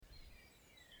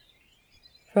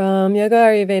From Yoga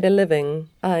Ayurveda Living,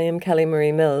 I am Kelly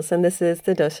Marie Mills, and this is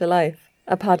The Dosha Life,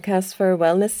 a podcast for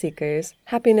wellness seekers,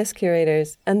 happiness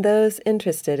curators, and those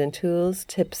interested in tools,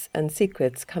 tips, and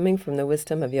secrets coming from the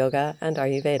wisdom of yoga and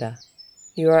Ayurveda.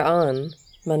 You are on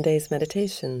Monday's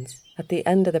Meditations. At the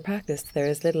end of the practice, there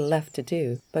is little left to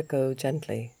do, but go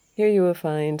gently. Here you will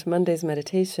find Monday's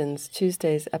Meditations,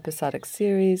 Tuesday's episodic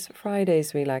series,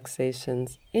 Friday's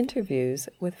relaxations, interviews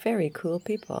with very cool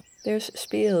people. There's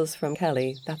spiels from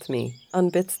Kelly, that's me, on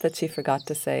bits that she forgot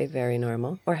to say, very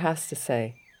normal, or has to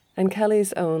say. And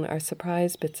Kelly's own are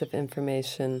surprise bits of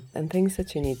information and things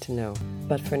that you need to know.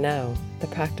 But for now, the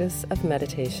practice of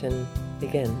meditation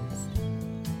begins.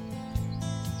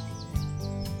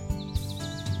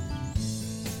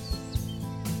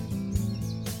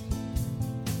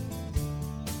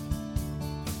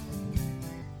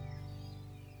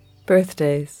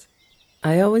 Birthdays.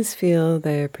 I always feel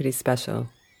they're pretty special.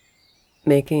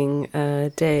 Making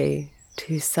a day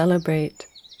to celebrate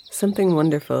something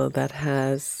wonderful that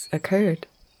has occurred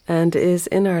and is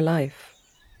in our life.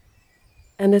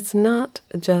 And it's not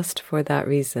just for that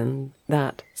reason,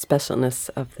 that specialness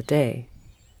of the day,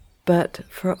 but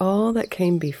for all that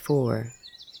came before.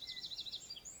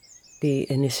 The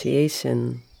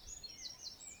initiation,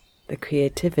 the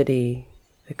creativity,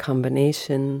 the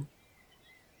combination,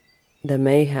 the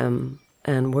mayhem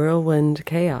and whirlwind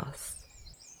chaos,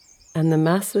 and the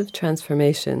massive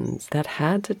transformations that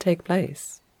had to take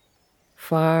place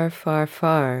far, far,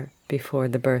 far before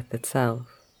the birth itself.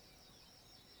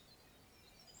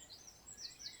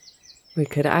 We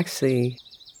could actually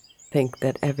think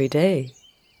that every day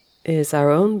is our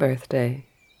own birthday,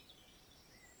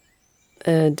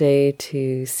 a day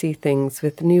to see things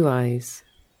with new eyes.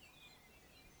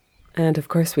 And of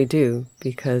course we do,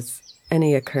 because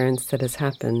any occurrence that has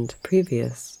happened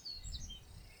previous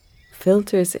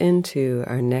filters into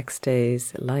our next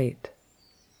day's light.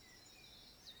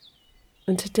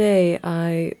 And today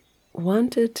I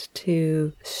wanted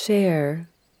to share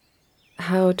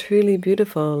how truly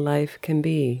beautiful life can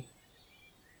be,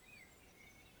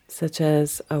 such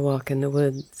as a walk in the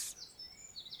woods,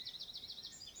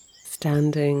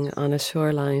 standing on a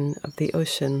shoreline of the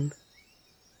ocean,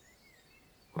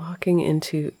 walking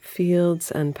into fields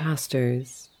and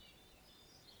pastures,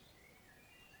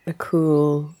 a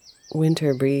cool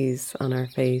winter breeze on our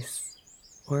face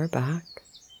or back.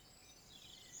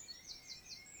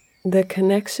 The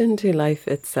connection to life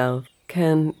itself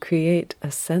can create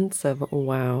a sense of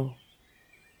wow,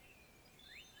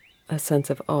 a sense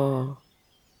of awe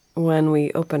when we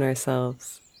open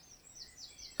ourselves,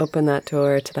 open that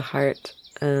door to the heart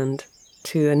and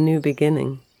to a new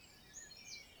beginning.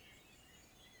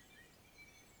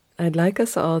 I'd like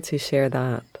us all to share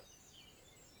that.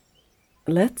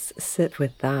 Let's sit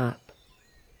with that,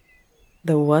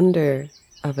 the wonder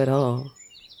of it all.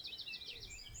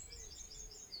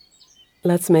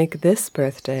 Let's make this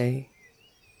birthday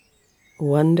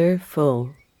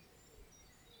wonderful.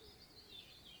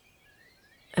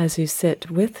 As you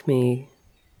sit with me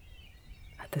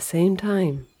at the same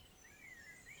time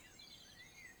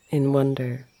in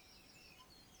wonder.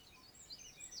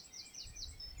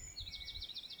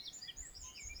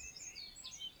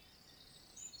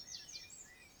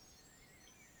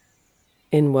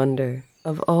 In wonder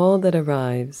of all that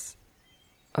arrives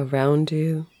around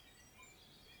you,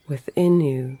 within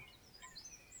you,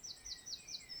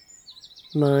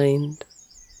 mind,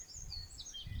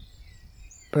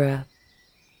 breath,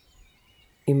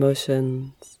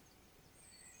 emotions,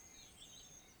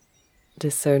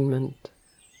 discernment,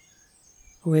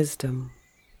 wisdom,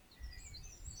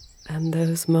 and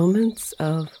those moments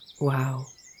of wow,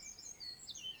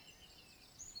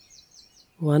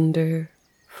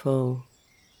 wonderful.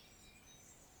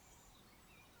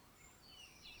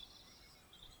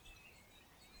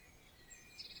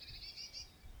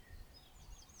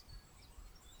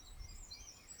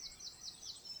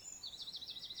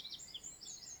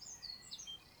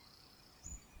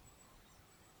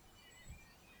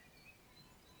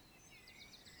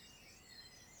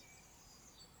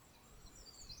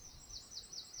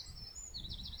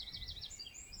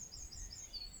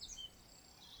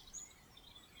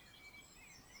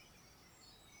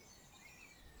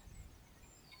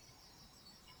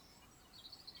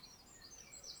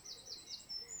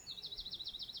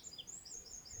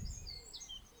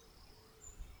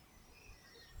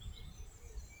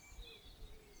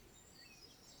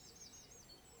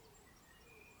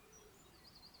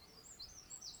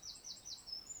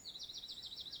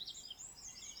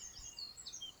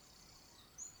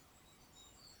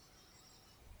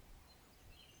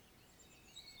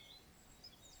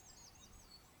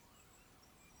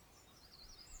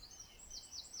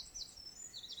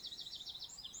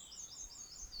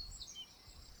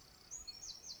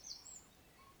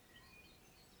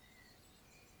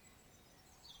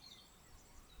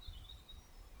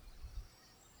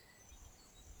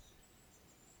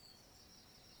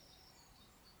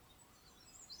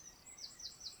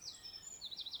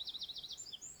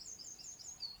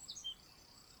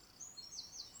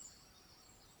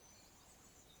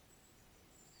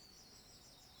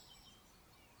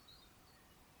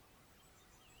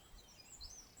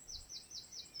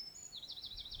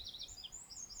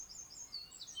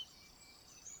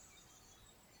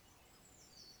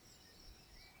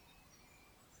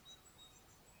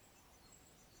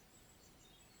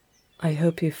 I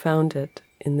hope you found it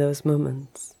in those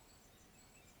moments.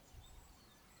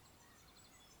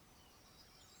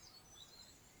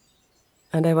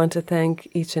 And I want to thank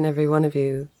each and every one of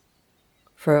you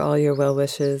for all your well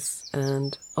wishes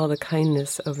and all the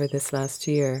kindness over this last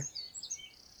year.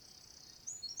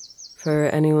 For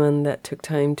anyone that took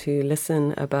time to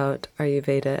listen about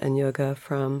Ayurveda and yoga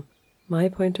from my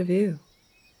point of view.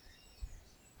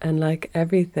 And like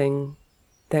everything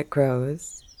that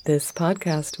grows, this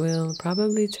podcast will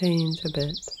probably change a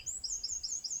bit.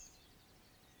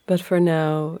 But for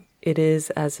now, it is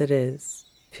as it is.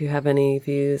 If you have any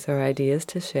views or ideas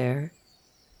to share,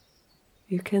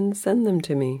 you can send them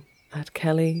to me at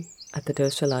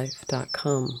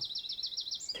kelly@thedoshalife.com.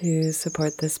 To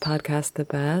support this podcast the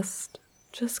best,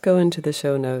 just go into the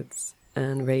show notes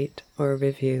and rate or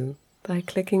review by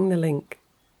clicking the link.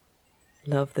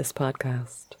 Love this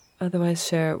podcast. Otherwise,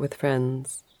 share it with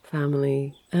friends,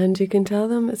 family, and you can tell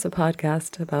them it's a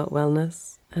podcast about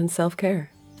wellness and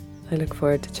self-care. I look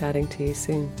forward to chatting to you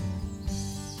soon.